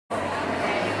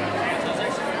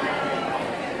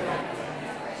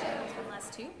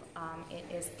It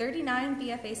is 39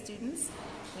 BFA students.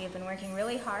 We have been working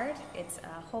really hard. It's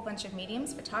a whole bunch of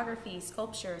mediums: photography,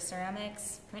 sculpture,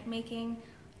 ceramics, printmaking.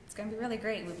 It's going to be really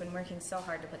great. We've been working so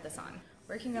hard to put this on.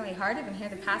 Working really hard. I've been here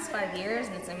the past 5 years,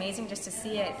 and it's amazing just to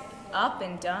see it up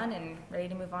and done and ready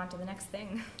to move on to the next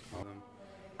thing.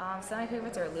 Some of my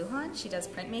favorites are Luhan. She does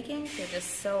printmaking. They're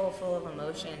just so full of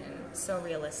emotion and so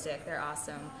realistic. They're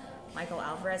awesome. Michael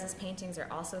Alvarez's paintings are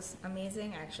also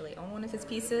amazing. I actually own one of his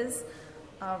pieces.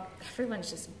 Everyone's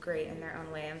just great in their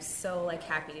own way. I'm so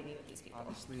happy to be with these people.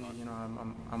 Obviously,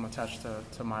 I'm attached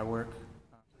to my work.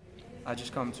 I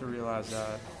just come to realize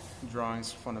that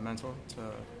drawing's fundamental to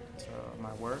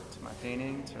my work, to my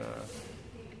painting,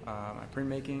 to my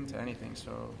printmaking, to anything.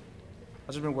 So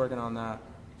I've just been working on that,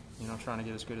 trying to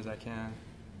get as good as I can.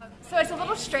 So it's a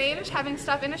little strange having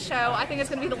stuff in a show. I think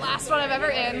it's going to be the last one I've ever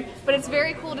in, but it's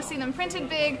very cool to see them printed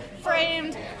big,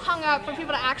 framed, hung up for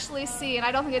people to actually see, and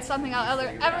I don't think it's something I'll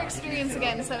ever experience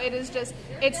again. So it is just,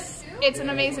 it's an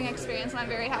amazing experience, and I'm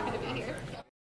very happy to be here.